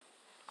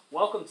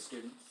Welcome,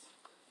 students,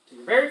 to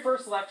your very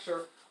first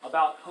lecture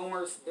about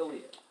Homer's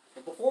Iliad.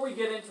 But before we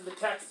get into the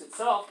text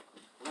itself,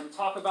 we're going to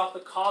talk about the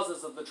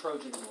causes of the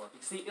Trojan War.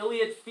 Because the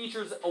Iliad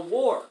features a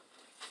war,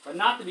 but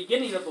not the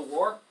beginning of the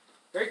war,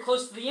 very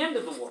close to the end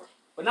of the war,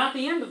 but not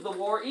the end of the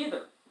war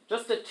either.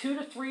 Just a 2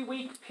 to 3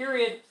 week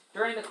period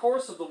during the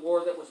course of the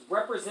war that was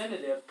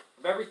representative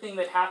of everything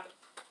that happened.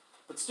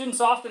 But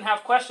students often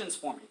have questions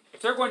for me.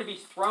 If they're going to be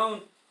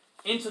thrown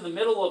into the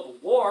middle of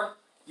a war,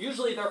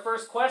 usually their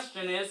first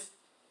question is,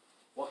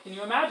 what can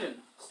you imagine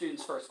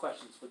students' first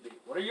questions would be?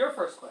 What are your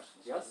first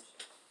questions? Yes?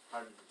 How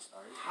did it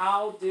start?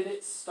 How did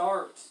it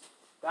start?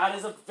 That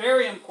is a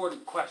very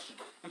important question.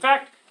 In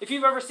fact, if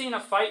you've ever seen a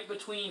fight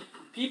between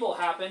people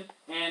happen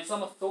and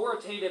some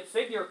authoritative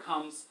figure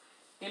comes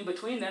in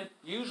between them,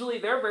 usually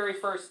their very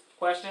first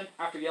question,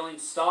 after yelling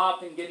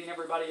stop and getting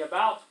everybody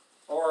about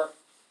or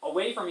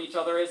away from each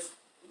other, is,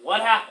 what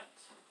happened?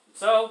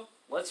 So,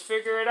 let's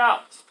figure it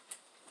out.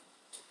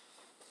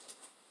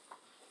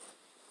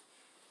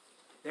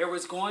 There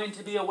was going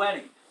to be a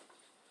wedding.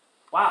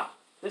 Wow,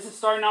 this is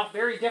starting out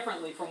very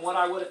differently from what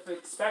I would have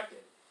expected.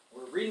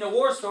 We're reading a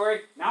war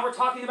story, now we're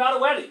talking about a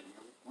wedding.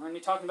 We're going to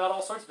be talking about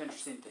all sorts of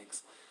interesting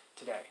things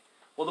today.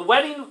 Well, the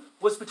wedding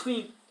was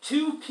between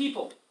two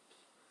people,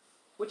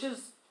 which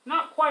is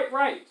not quite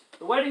right.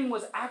 The wedding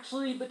was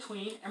actually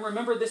between, and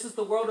remember, this is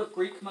the world of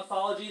Greek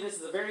mythology. This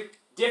is a very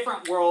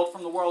different world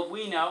from the world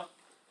we know.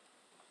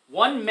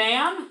 One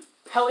man,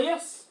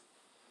 Peleus,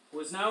 who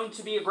was known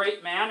to be a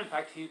great man. In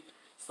fact, he's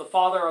the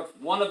father of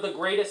one of the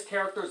greatest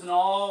characters in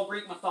all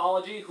Greek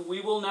mythology, who we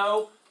will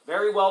know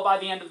very well by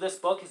the end of this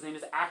book. His name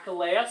is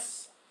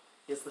Achilles.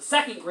 He is the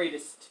second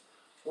greatest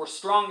or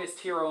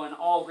strongest hero in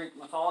all Greek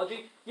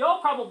mythology. You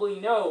all probably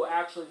know,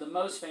 actually, the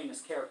most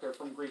famous character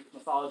from Greek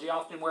mythology.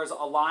 Often wears a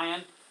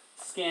lion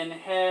skin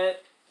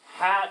hat,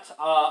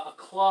 a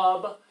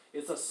club.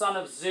 Is the son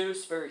of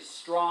Zeus, very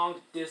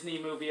strong.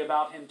 Disney movie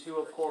about him too,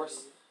 of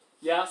course.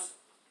 Yes?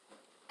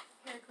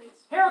 Heracles.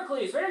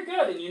 Heracles, very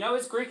good. And you know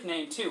his Greek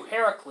name too,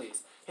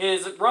 Heracles.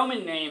 His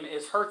Roman name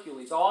is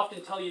Hercules. I'll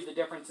often tell you the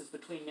differences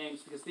between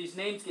names because these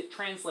names get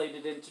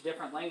translated into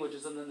different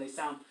languages and then they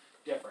sound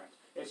different.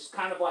 It's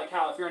kind of like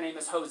how if your name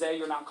is Jose,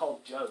 you're not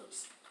called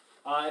Joe's.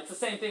 It's the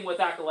same thing with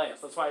Achilles.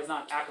 That's why he's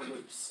not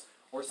Achilles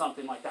or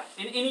something like that.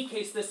 In any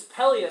case, this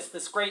Peleus,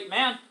 this great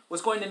man,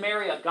 was going to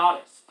marry a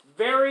goddess.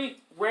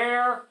 Very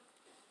rare,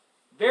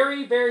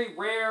 very, very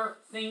rare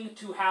thing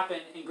to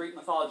happen in Greek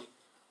mythology.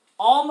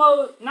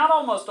 Not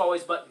almost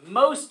always, but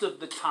most of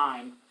the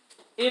time,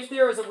 if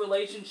there is a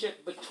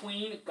relationship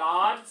between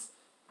gods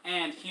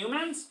and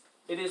humans,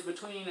 it is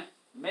between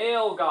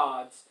male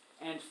gods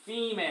and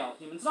female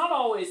humans. Not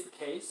always the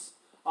case,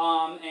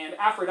 and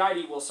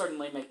Aphrodite will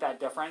certainly make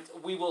that difference.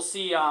 We will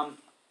see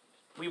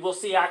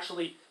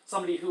actually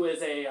somebody who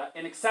is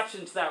an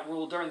exception to that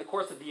rule during the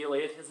course of the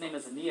Iliad. His name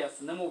is Aeneas,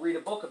 and then we'll read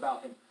a book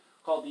about him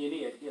called the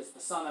Aeneid. He is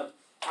the son of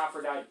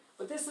Aphrodite.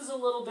 But this is a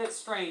little bit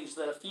strange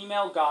that a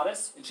female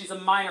goddess, and she's a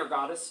minor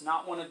goddess,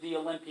 not one of the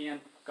Olympian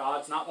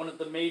gods, not one of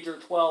the major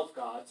 12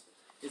 gods,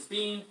 is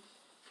being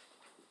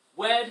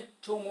wed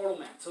to a mortal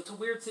man. So it's a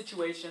weird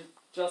situation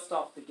just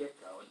off the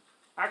get-go. And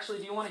actually,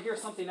 do you want to hear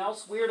something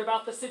else weird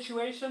about the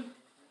situation?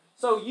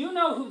 So you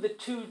know who the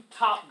two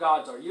top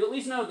gods are. You at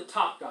least know the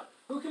top god.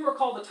 Who can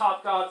recall the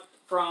top god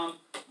from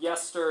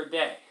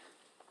yesterday?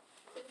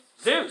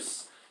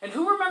 Zeus. And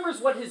who remembers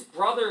what his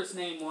brother's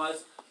name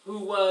was, who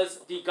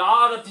was the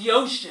god of the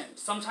ocean,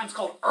 sometimes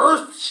called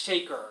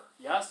Earthshaker?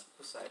 Yes?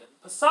 Poseidon.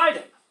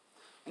 Poseidon.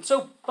 And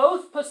so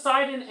both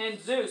Poseidon and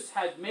Zeus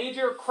had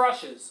major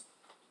crushes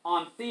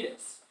on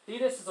Thetis.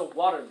 Thetis is a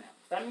water nymph.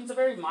 That means a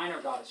very minor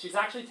goddess. She's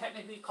actually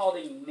technically called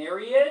a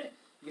Nereid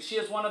because she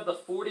is one of the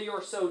 40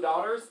 or so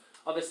daughters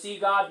of a sea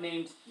god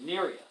named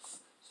Nereus.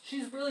 So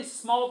she's really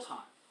small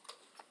time,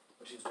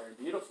 but she's very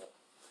beautiful.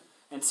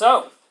 And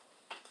so,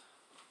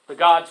 the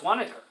gods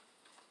wanted her.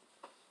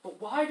 But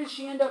why did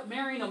she end up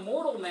marrying a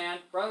mortal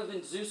man rather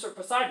than Zeus or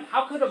Poseidon?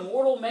 How could a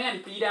mortal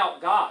man beat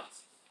out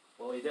gods?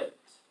 Well, he didn't.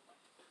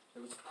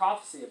 There was a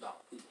prophecy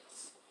about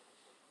Thetis.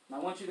 And I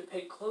want you to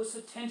pay close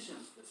attention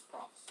to this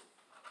prophecy.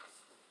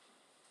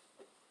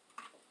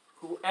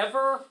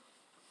 Whoever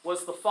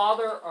was the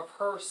father of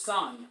her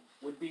son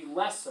would be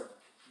lesser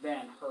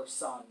than her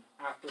son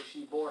after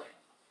she bore him.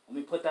 Let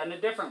me put that in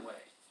a different way.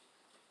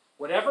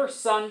 Whatever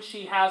son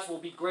she has will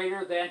be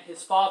greater than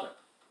his father.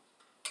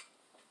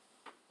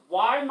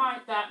 Why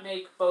might that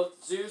make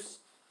both Zeus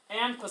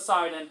and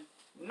Poseidon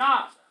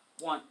not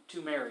want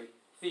to marry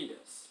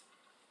Thetis?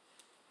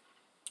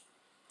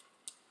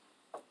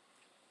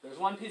 There's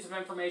one piece of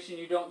information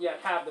you don't yet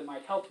have that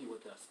might help you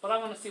with this, but I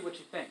want to see what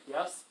you think,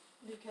 yes?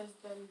 Because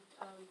then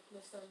the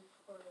son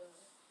or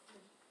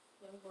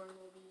the youngborn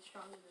will be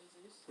stronger than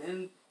Zeus.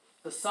 Then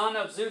the son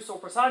of Zeus or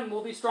Poseidon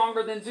will be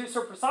stronger than Zeus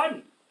or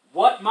Poseidon.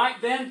 What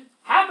might then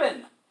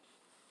happen?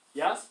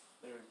 Yes?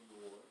 There would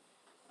be war.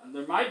 And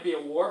there might be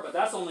a war, but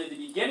that's only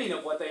the beginning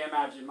of what they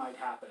imagine might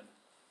happen.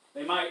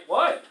 They might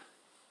what?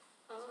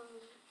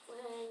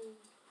 When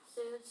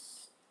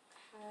Zeus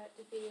had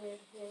defeated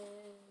his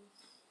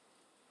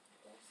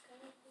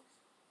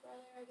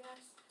I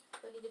guess.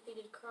 So he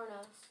defeated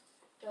Kronos,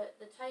 but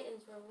the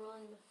Titans were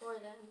ruling before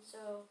then.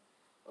 So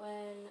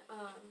when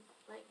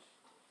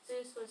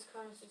Zeus was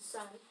Kronos'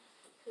 son,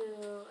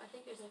 who I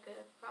think there's like a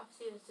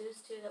prophecy of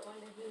Zeus too that one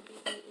day he would be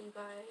beaten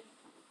by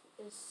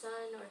his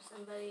son or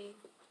somebody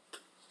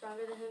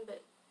stronger than him,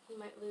 but he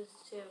might lose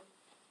to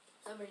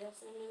somebody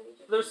else in the New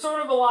Egypt. There's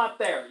sort of a lot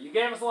there. You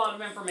gave us a lot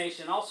of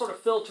information. I'll sort of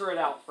filter it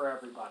out for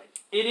everybody.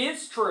 It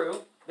is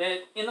true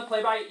that in the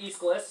play by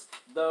Aeschylus,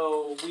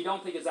 though we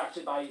don't think it's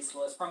actually by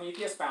Aeschylus,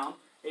 Prometheus found,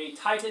 a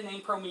Titan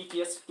named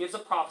Prometheus gives a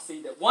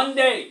prophecy that one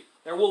day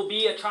there will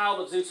be a child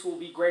of Zeus who will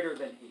be greater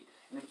than he.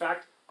 And in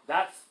fact,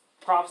 that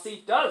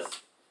prophecy does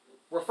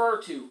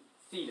refer to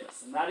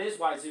Thetis, and that is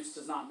why Zeus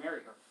does not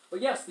marry her.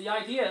 But yes, the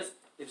idea is,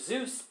 if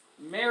Zeus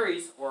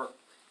marries, or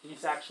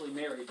he's actually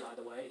married, by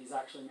the way, he's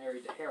actually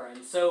married to Hera,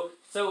 and so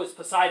is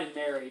Poseidon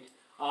married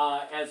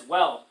as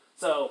well.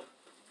 So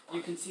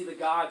you can see the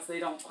gods, they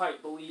don't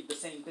quite believe the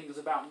same things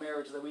about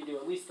marriage that we do,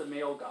 at least the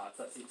male gods,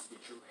 that seems to be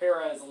true.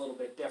 Hera is a little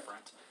bit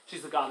different.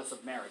 She's the goddess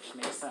of marriage,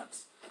 makes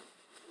sense.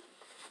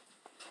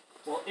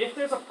 Well, if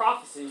there's a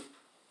prophecy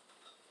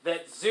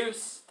that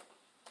Zeus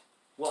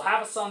will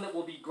have a son that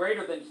will be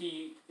greater than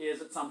he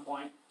is at some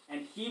point,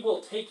 and he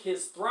will take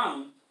his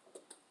throne,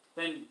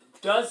 then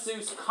does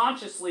Zeus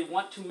consciously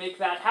want to make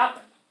that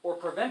happen, or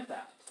prevent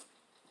that?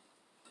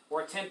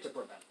 Or attempt to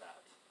prevent that?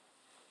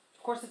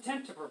 Of course,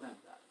 attempt to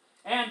prevent that.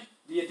 And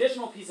the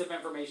additional piece of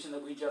information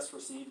that we just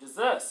received is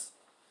this.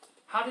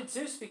 How did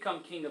Zeus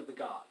become king of the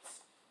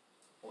gods?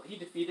 Well, he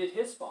defeated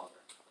his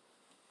father,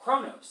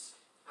 Kronos.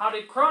 How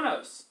did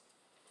Kronos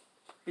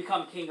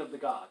become king of the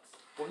gods?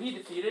 Well, he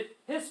defeated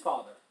his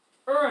father,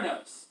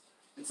 Uranos.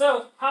 And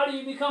so, how do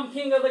you become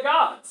king of the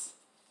gods?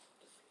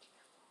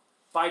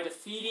 By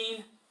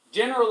defeating,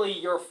 generally,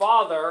 your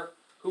father,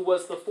 who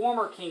was the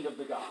former king of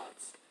the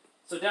gods.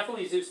 So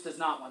definitely Zeus does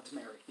not want to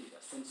marry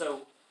Thetis. And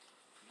so,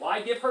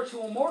 why give her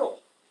to a mortal?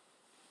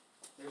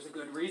 There's a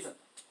good reason.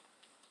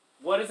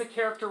 What is a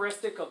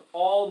characteristic of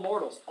all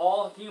mortals,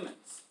 all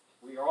humans?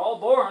 We are all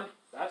born,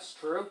 that's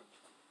true.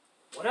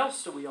 What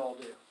else do we all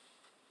do?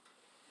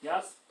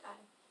 Yes? Die.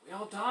 We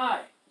all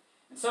die.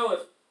 And so if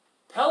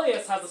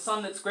Peleus has a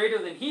son that's greater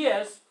than he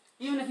is,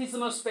 even if he's the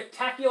most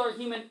spectacular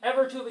human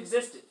ever to have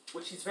existed,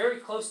 which he's very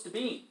close to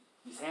being.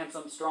 He's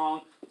handsome,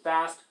 strong,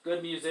 fast,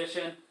 good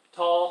musician,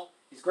 tall.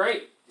 He's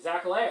great. He's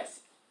Achilles.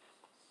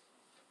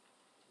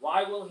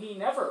 Why will he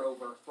never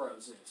overthrow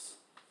Zeus?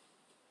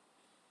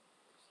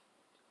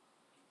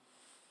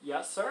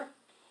 Yes, sir?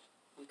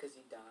 Because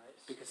he dies.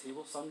 Because he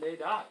will someday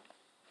die.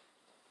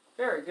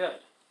 Very good.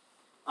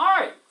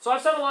 Alright, so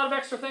I've said a lot of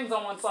extra things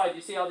on one slide.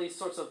 You see how these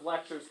sorts of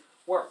lectures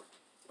work.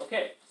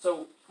 Okay,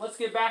 so let's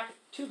get back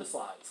to the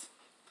slides.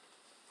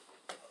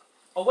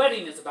 A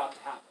wedding is about to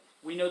happen.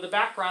 We know the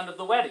background of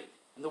the wedding,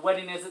 and the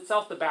wedding is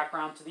itself the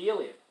background to the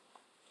Iliad.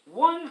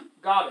 One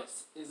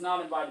goddess is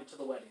not invited to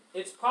the wedding.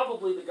 It's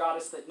probably the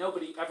goddess that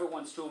nobody ever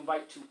wants to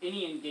invite to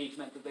any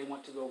engagement that they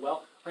want to go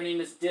well. Her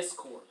name is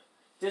Discord.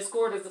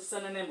 Discord is a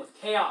synonym with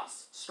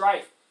chaos,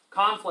 strife,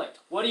 conflict.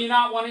 What do you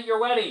not want at your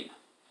wedding?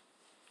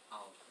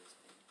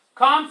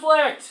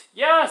 Conflict!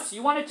 Yes,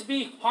 you want it to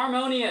be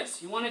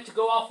harmonious. You want it to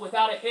go off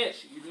without a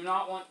hitch. You do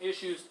not want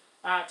issues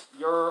at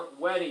your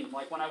wedding.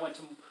 Like when I went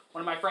to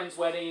one of my friend's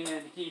wedding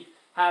and he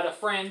had a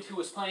friend who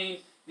was playing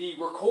the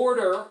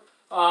recorder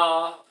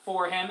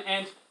for him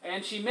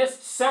and she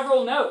missed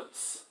several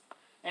notes.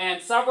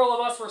 And several of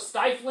us were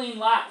stifling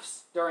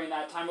laughs during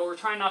that time, but we're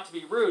trying not to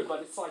be rude,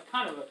 but it's like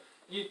kind of a,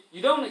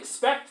 you don't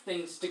expect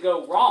things to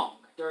go wrong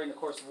during the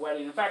course of a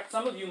wedding. In fact,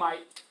 some of you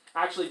might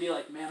actually be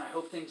like, man, I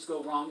hope things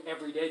go wrong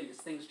every day because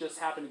things just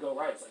happen to go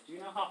right. It's like, do you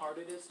know how hard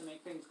it is to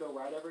make things go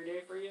right every day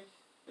for you?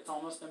 It's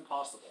almost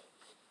impossible.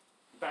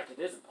 In fact,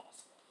 it is impossible.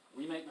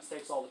 We make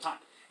mistakes all the time.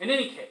 In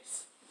any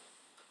case,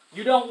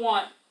 you don't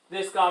want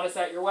this goddess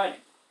at your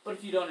wedding. But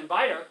if you don't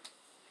invite her,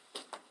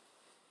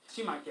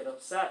 she might get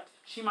upset.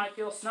 She might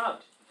feel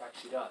snubbed. In fact,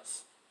 she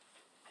does.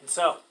 And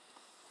so,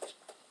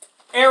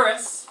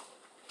 Eris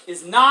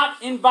is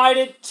not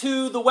invited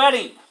to the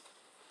wedding.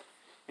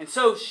 And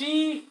so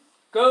she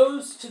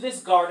goes to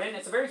this garden.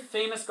 It's a very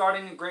famous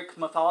garden in Greek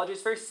mythology.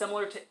 It's very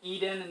similar to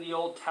Eden in the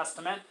Old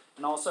Testament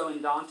and also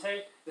in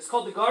Dante. It's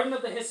called the Garden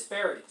of the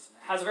Hesperides.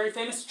 It has a very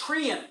famous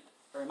tree in it,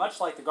 very much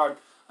like the Garden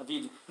of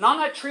Eden. And on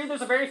that tree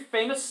there's a very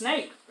famous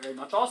snake, very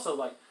much also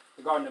like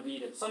the Garden of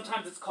Eden.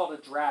 Sometimes it's called a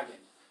dragon.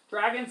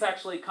 Dragons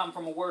actually come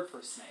from a word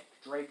for snake,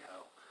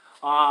 Draco.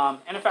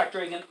 And in fact,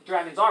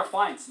 dragons are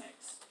flying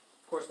snakes.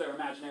 Of course, they're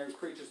imaginary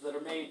creatures that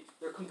are made,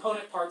 they're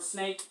component parts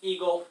snake,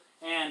 eagle,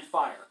 and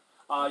fire.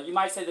 You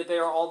might say that they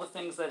are all the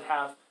things that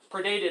have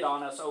predated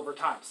on us over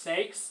time.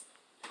 Snakes,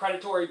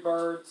 predatory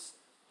birds,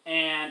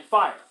 and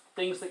fire.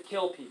 Things that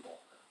kill people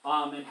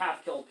and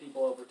have killed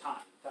people over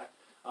time. In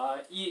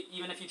fact,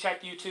 even if you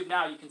check YouTube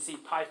now, you can see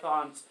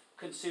pythons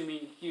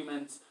consuming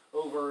humans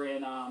over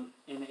in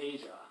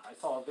Asia. I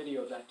saw a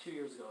video of that 2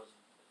 years ago.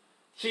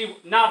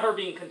 Not her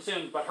being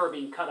consumed, but her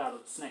being cut out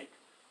of the snake.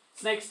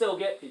 Snakes still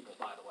get people,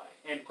 by the way,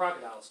 and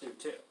crocodiles do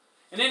too.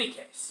 In any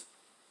case,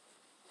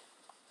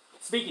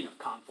 speaking of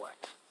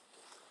conflict,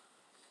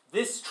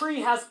 This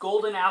tree has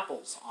golden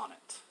apples on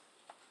it.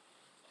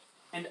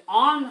 And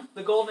on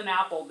the golden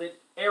apple that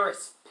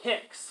Eris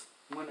picks,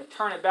 I'm going to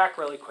turn it back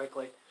really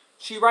quickly,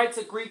 she writes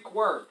a Greek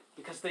word,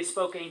 because they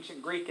spoke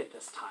ancient Greek at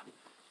this time.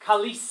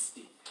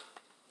 Kallisti.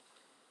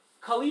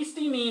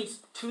 Kallisti means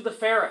to the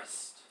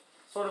fairest.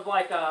 Sort of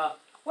like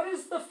what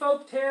is the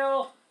folk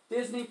tale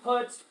Disney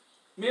puts?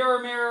 Mirror,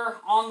 mirror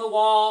on the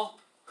wall,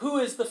 who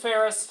is the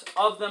fairest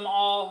of them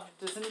all?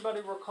 Does anybody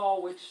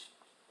recall which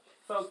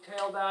folk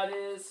tale that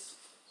is?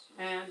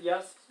 And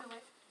yes,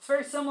 it's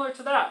very similar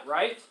to that,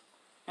 right?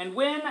 And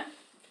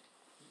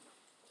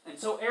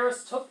so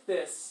Eris took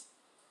this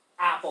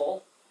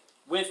apple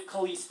with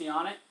Kallisti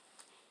on it,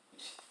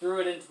 and she threw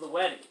it into the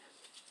wedding.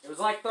 It was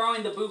like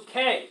throwing the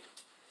bouquet.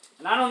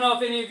 And I don't know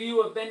if any of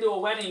you have been to a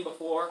wedding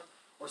before,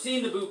 or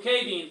seen the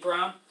bouquet being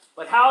thrown,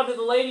 but how do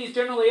the ladies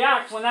generally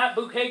act when that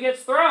bouquet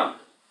gets thrown?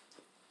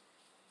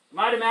 You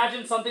might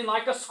imagine something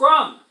like a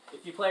scrum,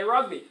 if you play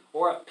rugby,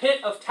 or a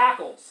pit of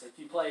tackles, if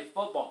you play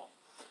football.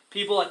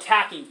 People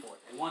attacking for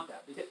it. They want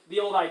that. Because the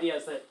old idea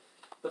is that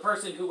the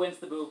person who wins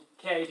the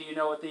bouquet, do you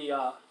know what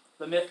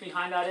the myth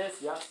behind that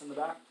is? Yes, in the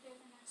back?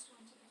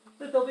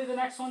 That they'll be the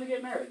next one to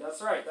get married.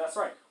 That's right, that's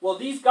right. Well,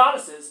 these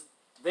goddesses,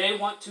 they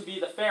want to be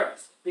the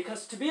fairest.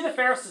 Because to be the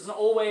fairest is an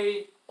old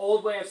way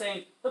of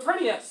saying the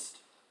prettiest.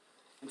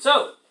 And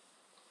so,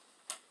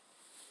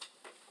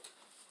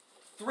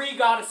 3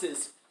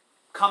 goddesses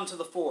come to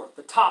the fore,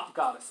 the top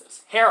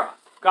goddesses. Hera,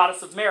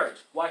 goddess of marriage,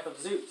 wife of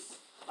Zeus.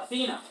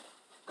 Athena,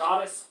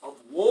 goddess of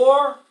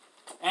war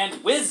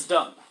and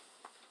wisdom,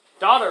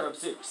 daughter of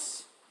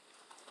Zeus.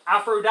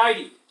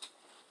 Aphrodite,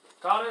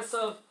 goddess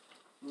of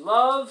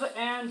love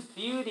and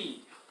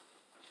beauty,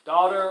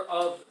 daughter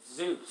of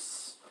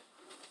Zeus.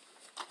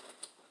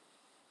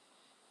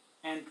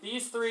 And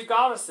these 3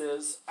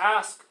 goddesses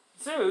ask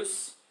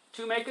Zeus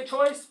to make a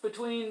choice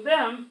between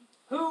them,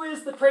 who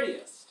is the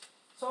prettiest.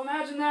 So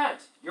imagine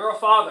that. You're a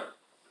father.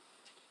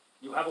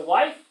 You have a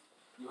wife,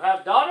 you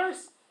have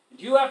daughters, and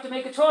you have to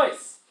make a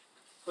choice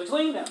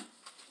between them.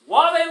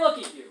 While they look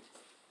at you,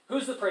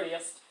 who's the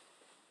prettiest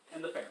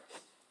and the fairest?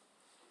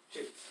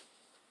 Choose.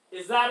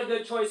 Is that a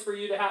good choice for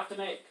you to have to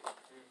make?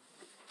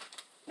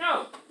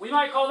 No. We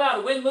might call that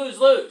a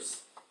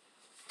win-lose-lose.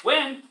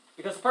 Win,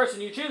 because the person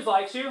you choose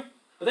likes you,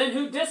 but then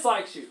who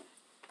dislikes you?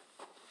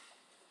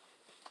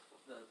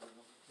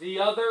 The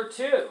other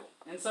 2.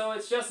 And so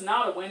it's just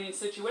not a winning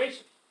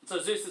situation. So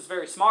Zeus is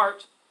very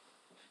smart.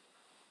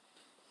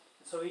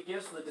 So he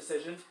gives the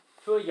decision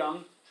to a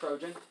young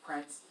Trojan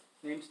prince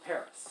named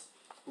Paris,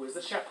 who is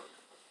a shepherd.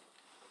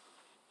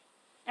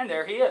 And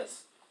there he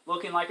is,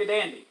 looking like a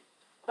dandy.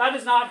 That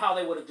is not how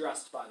they would have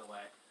dressed, by the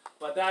way,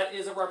 but that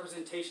is a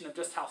representation of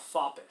just how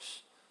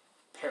foppish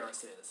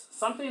Paris is.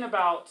 Something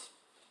about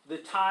the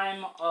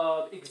time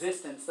of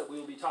existence that we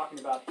will be talking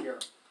about here,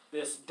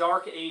 this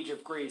dark age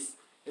of Greece,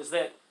 is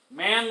that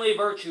manly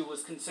virtue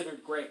was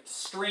considered great,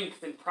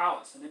 strength and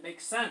prowess. And it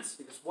makes sense,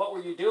 because what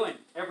were you doing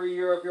every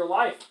year of your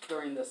life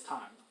during this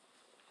time?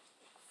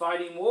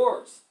 Fighting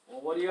wars.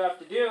 Well, what do you have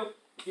to do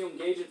if you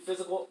engage in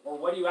physical, or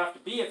what do you have to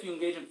be if you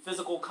engage in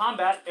physical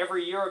combat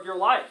every year of your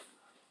life?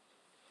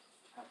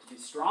 Have to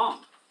be strong.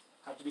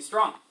 Have to be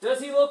strong.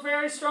 Does he look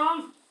very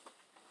strong?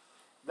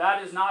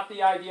 That is not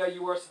the idea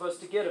you are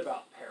supposed to get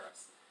about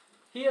Paris.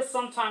 He is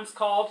sometimes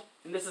called,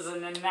 and this is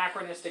an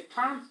anachronistic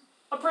term,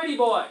 a pretty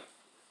boy.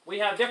 We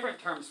have different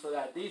terms for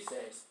that these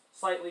days.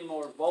 Slightly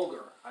more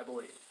vulgar, I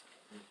believe.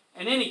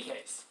 In any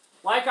case,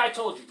 like I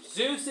told you,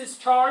 Zeus is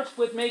charged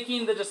with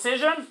making the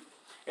decision.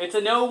 It's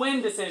a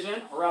no-win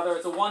decision, or rather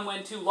it's a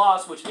 1-win,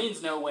 2-loss, which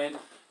means no-win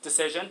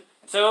decision.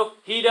 So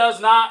he does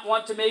not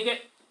want to make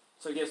it,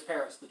 so he gives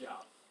Paris the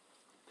job.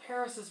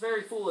 Paris is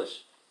very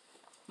foolish.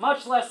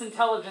 Much less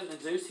intelligent than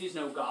Zeus. He's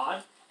no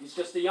god. He's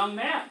just a young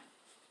man.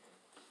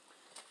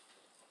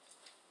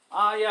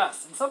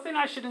 Yes, and something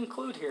I should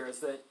include here is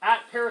that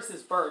at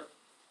Paris' birth,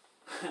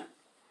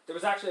 there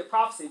was actually a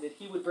prophecy that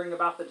he would bring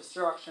about the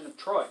destruction of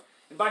Troy.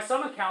 And by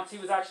some accounts, he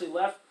was actually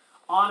left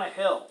on a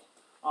hill.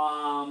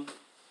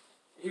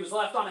 He was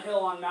left on a hill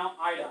on Mount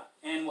Ida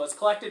and was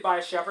collected by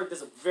a shepherd.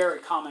 This is a very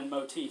common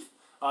motif.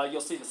 You'll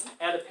see this in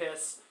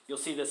Oedipus. You'll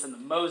see this in the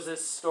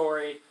Moses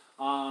story.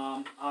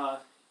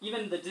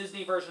 Even the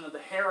Disney version of the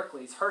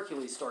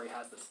Hercules story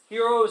has this.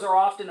 Heroes are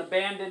often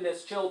abandoned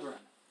as children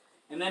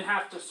and then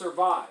have to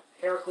survive.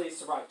 Heracles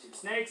survived 2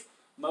 snakes.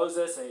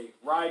 Moses, a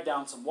ride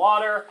down some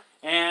water.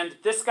 And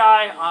this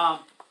guy,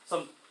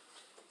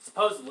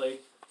 supposedly,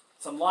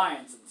 some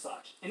lions and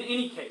such. In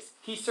any case,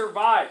 he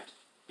survived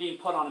being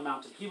put on a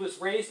mountain. He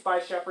was raised by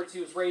shepherds. He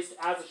was raised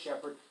as a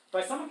shepherd.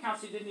 By some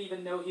accounts, he didn't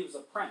even know he was a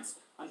prince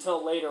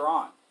until later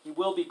on. He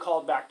will be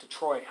called back to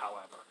Troy,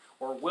 however,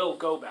 or will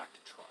go back to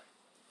Troy.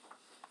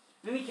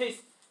 In any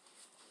case,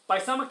 by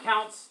some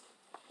accounts,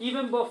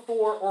 even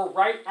before or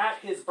right at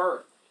his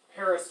birth,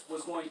 Paris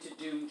was going to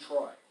doom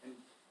Troy. And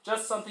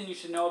just something you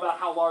should know about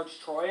how large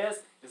Troy is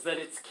that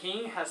its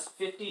king has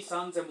 50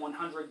 sons and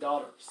 100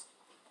 daughters.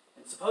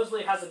 And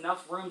supposedly has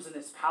enough rooms in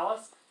his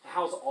palace to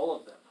house all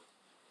of them.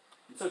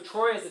 And so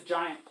Troy is a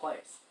giant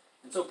place.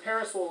 And so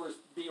Paris will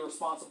be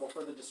responsible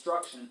for the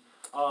destruction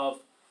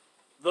of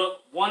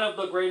one of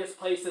the greatest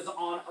places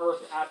on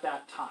earth at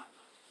that time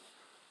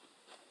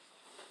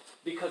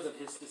because of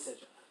his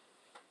decision.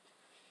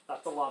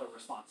 That's a lot of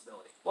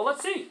responsibility. Well,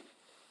 let's see.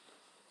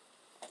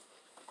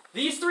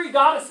 These three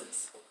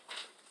goddesses,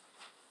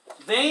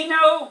 they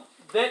know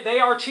that they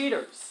are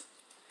cheaters.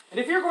 And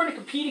if you're going to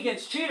compete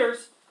against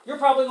cheaters, you're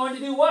probably going to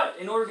do what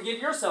in order to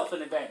give yourself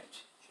an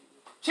advantage?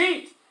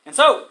 Cheat. And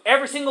so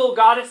every single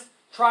goddess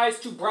tries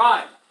to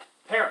bribe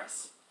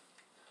Paris.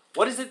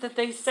 What is it that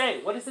they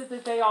say? What is it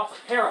that they offer?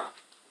 Hera.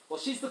 Well,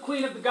 she's the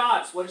queen of the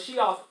gods. What does she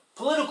offer?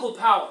 Political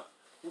power.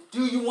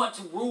 Do you want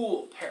to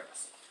rule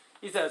Paris?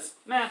 He says,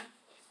 meh,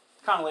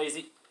 kind of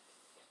lazy.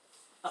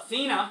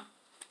 Athena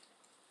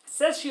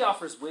says she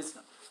offers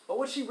wisdom. But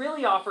what she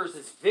really offers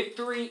is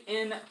victory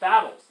in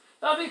battles.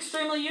 That would be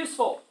extremely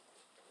useful.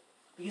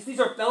 Because these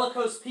are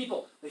bellicose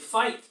people. They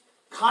fight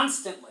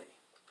constantly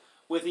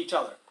with each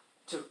other.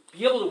 To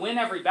be able to win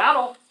every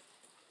battle,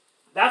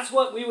 that's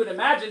what we would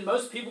imagine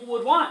most people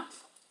would want.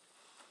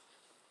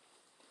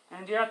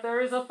 And yet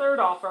there is a third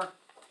offer.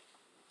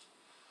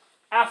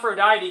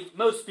 Aphrodite,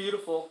 most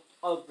beautiful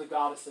of the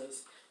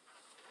goddesses.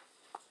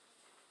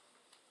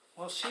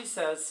 Well, she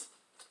says,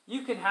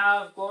 you can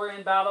have glory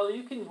in battle,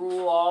 you can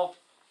rule all,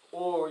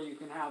 or you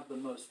can have the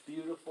most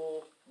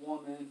beautiful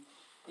woman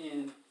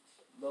in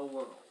the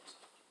world.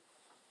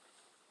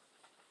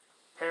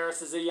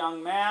 Paris is a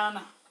young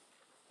man.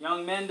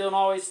 Young men don't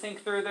always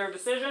think through their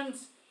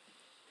decisions.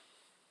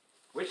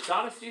 Which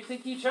goddess do you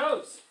think he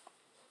chose?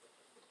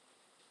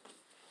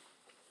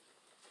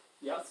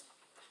 Yes?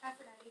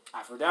 Aphrodite.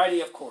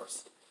 Aphrodite, of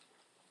course.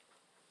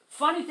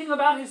 Funny thing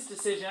about his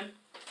decision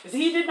is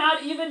he did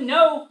not even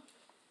know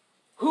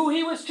who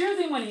he was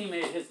choosing when he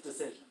made his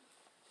decision.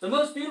 The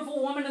most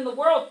beautiful woman in the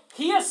world,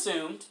 he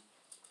assumed,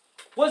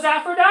 was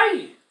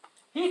Aphrodite.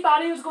 He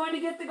thought he was going to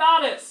get the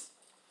goddess.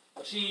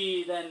 But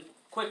she then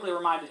quickly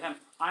reminded him,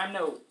 I am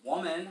no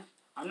woman.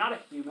 I'm not a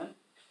human.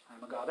 I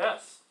am a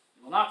goddess.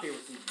 You will not be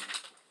receiving me.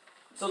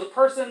 So the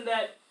person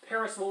that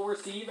Paris will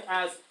receive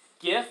as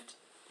gift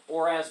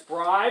or as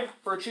bribe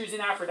for choosing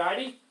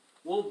Aphrodite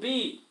will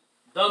be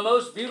the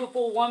most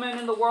beautiful woman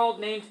in the world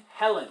named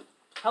Helen.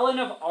 Helen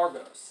of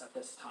Argos at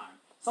this time.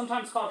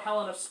 Sometimes called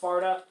Helen of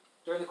Sparta.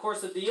 During the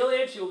course of the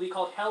Iliad, she will be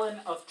called Helen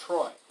of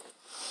Troy.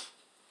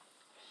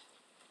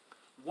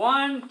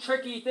 One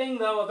tricky thing,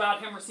 though,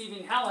 about him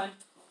receiving Helen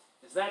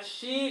is that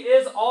she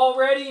is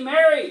already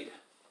married.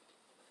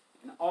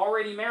 And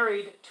already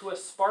married to a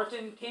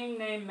Spartan king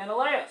named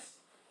Menelaus.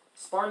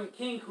 Spartan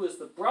king who is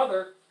the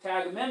brother to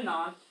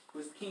Agamemnon, who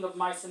is the king of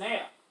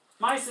Mycenae.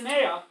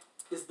 Mycenae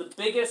is the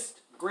biggest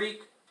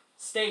Greek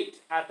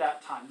state at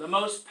that time, the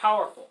most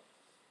powerful.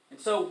 And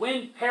so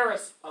when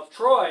Paris of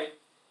Troy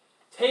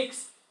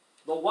takes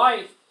the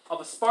wife of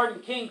a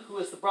Spartan king who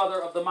is the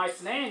brother of the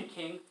Mycenaean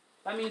king,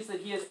 that means that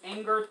he has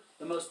angered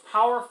the most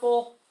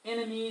powerful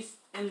enemies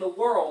in the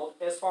world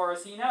as far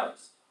as he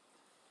knows.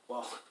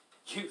 Well,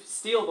 you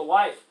steal the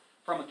wife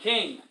from a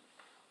king.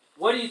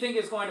 What do you think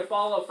is going to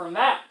follow from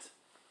that?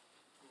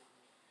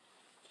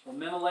 Well,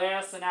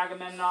 Menelaus and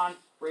Agamemnon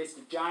raised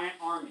a giant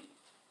army.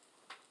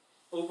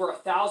 Over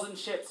 1,000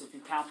 ships if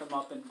you count them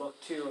up in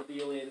Book 2 of the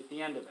Iliad at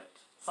the end of it.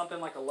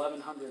 Something like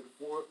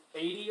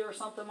 1,180 or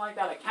something like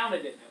that. I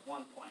counted it at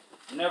one point.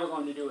 I'm never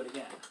going to do it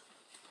again.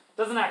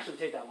 Doesn't actually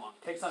take that long.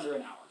 It takes under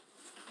an hour.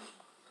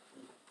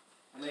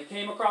 And they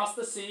came across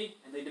the sea,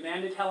 and they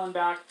demanded Helen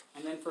back,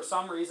 and then for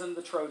some reason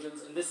the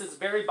Trojans, and this is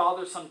very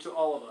bothersome to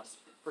all of us,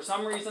 for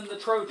some reason the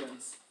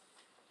Trojans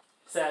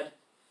said,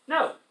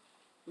 no,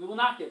 we will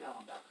not give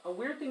Helen back. A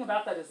weird thing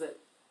about that is that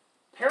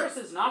Paris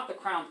is not the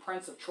crown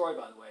prince of Troy,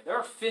 by the way. There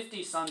are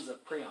 50 sons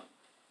of Priam.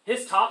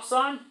 His top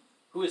son,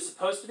 who is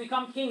supposed to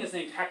become king, is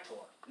named Hector.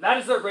 And that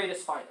is their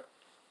greatest fighter.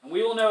 And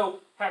we will know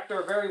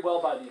Hector very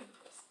well by the end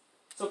of this.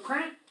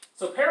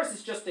 So Paris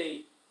is just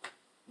a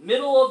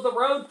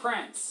middle-of-the-road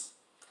prince.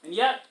 And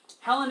yet,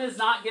 Helen is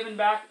not given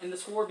back, and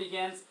this war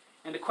begins.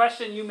 And the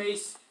question you may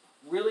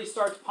really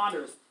start to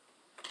ponder is,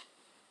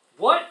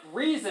 what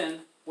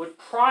reason would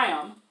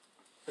Priam,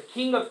 the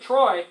king of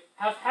Troy,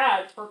 have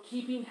had for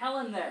keeping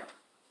Helen there?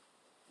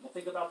 We'll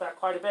think about that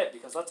quite a bit,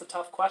 because that's a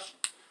tough question.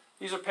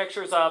 These are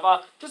pictures of,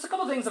 just a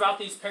couple things about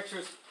these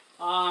pictures.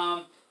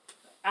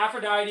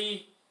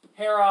 Aphrodite,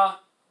 Hera,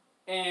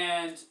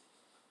 and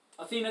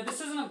Athena.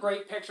 This isn't a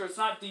great picture. It's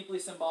not deeply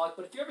symbolic,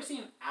 but if you ever see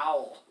an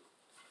owl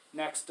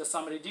next to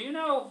somebody, do you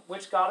know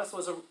which goddess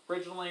was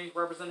originally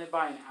represented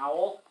by an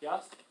owl?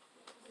 Yes?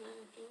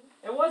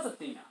 It was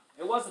Athena.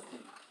 It was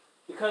Athena.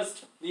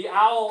 Because the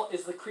owl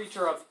is the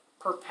creature of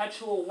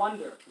perpetual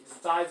wonder, because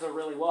its eyes are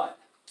really what?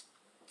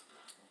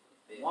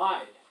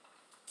 Wide.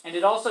 And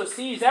it also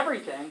sees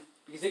everything,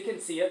 because it can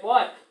see at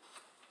what?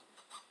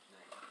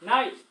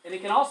 Night. And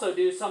it can also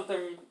do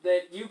something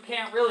that you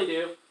can't really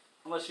do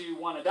unless you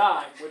want to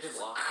die, which is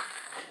it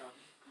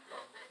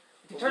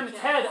can turn its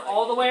head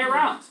all the way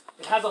around.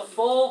 It has a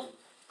full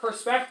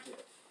perspective.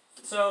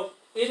 So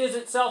it is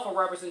itself a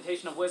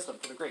representation of wisdom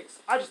for the Greeks.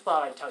 I just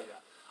thought I'd tell you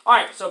that. All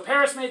right, so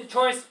Paris made the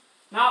choice.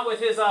 not with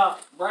his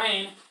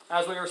brain,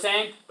 as we were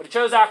saying, but he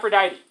chose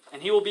Aphrodite.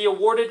 And he will be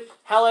awarded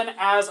Helen,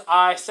 as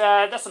I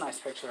said. That's a nice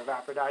picture of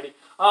Aphrodite.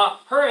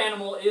 Her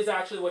animal is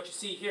actually what you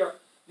see here,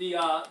 the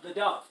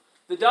dove.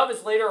 The dove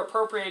is later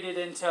appropriated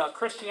into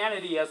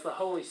Christianity as the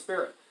Holy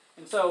Spirit.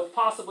 And so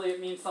possibly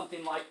it means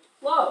something like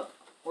love,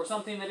 or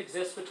something that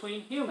exists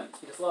between humans,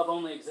 because love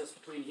only exists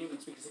between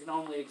humans, because it can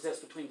only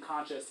exist between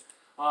conscious,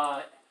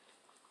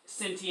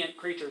 sentient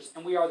creatures,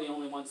 and we are the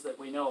only ones that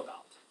we know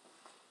about.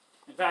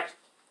 In fact,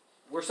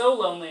 we're so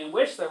lonely and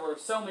wish there were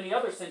so many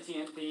other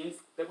sentient beings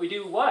that we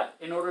do what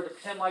in order to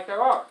pretend like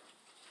there are?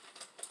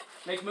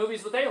 Make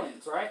movies with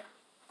aliens, right?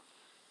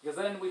 Because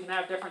then we can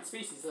have different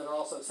species that are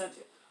also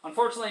sentient.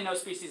 Unfortunately, no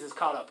species has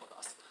caught up with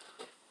us.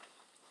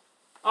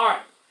 All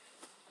right.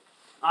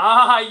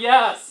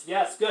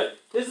 Yes, good.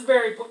 This is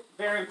very,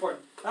 very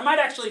important. I might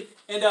actually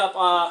end up,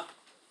 I'm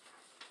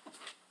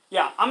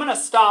going to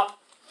stop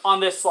on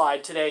this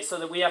slide today so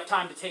that we have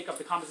time to take up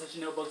the composition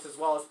notebooks as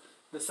well as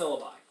the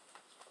syllabi.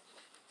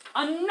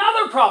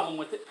 Another problem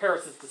with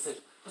Paris'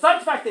 decision,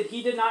 besides the fact that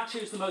he did not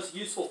choose the most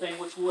useful thing,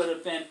 which would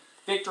have been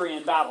victory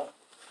in battle,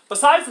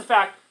 besides the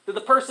fact that the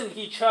person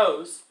he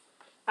chose,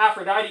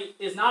 Aphrodite,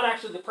 is not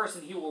actually the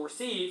person he will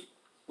receive,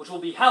 which will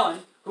be Helen,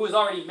 who is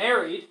already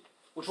married,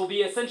 which will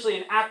be essentially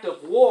an act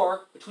of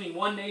war between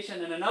one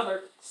nation and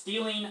another,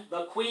 stealing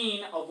the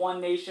queen of one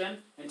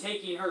nation and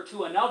taking her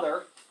to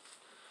another.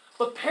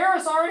 But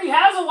Paris already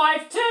has a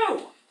wife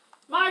too!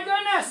 My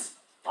goodness!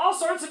 All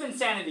sorts of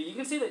insanity. You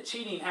can see that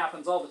cheating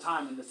happens all the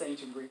time in this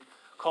ancient Greek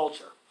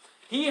culture.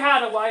 He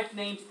had a wife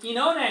named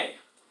Oenone,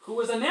 who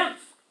was a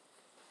nymph.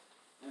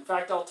 In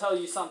fact, I'll tell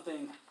you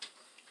something.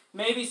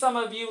 Maybe some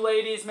of you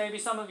ladies, maybe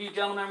some of you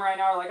gentlemen right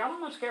now are like, I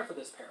don't much care for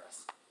this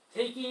Paris.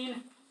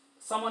 Taking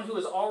someone who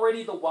is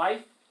already the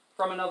wife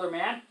from another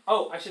man.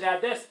 Oh, I should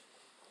add this.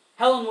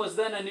 Helen was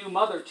then a new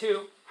mother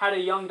too, had a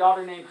young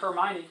daughter named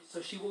Hermione,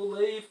 so she will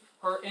leave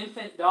her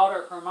infant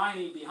daughter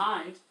Hermione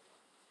behind.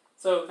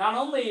 So not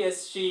only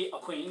is she a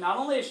queen, not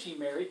only is she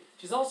married,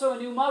 she's also a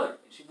new mother,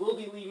 and she will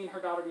be leaving her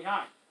daughter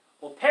behind.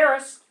 Well,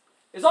 Paris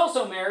is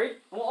also married,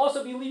 and will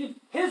also be leaving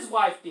his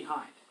wife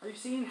behind. Are you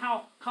seeing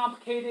how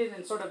complicated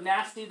and sort of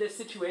nasty this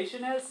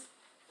situation is?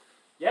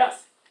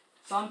 Yes,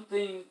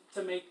 something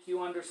to make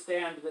you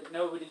understand that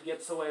nobody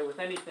gets away with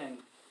anything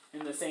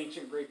in this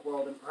ancient Greek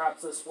world, and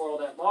perhaps this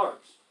world at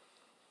large.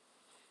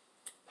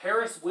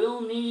 Paris will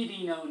need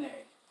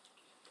Oenone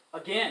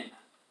again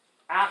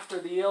after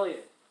the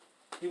Iliad.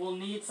 He will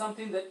need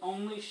something that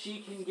only she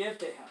can give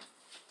to him.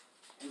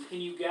 And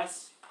can you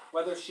guess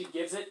whether she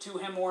gives it to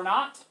him or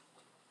not?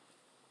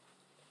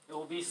 It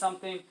will be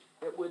something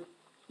that would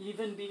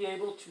even be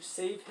able to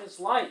save his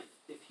life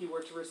if he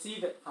were to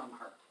receive it from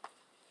her.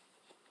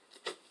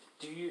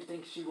 Do you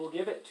think she will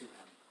give it to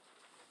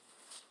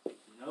him?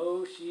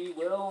 No, she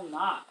will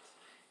not.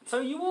 So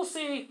you will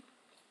see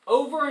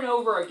over and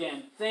over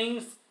again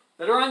things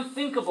that are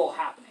unthinkable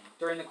happening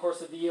during the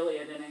course of the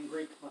Iliad and in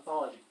Greek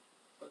mythology.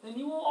 But then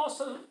you will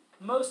also,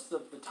 most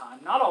of the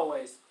time, not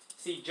always,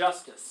 see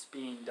justice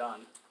being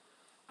done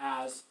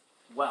as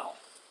well.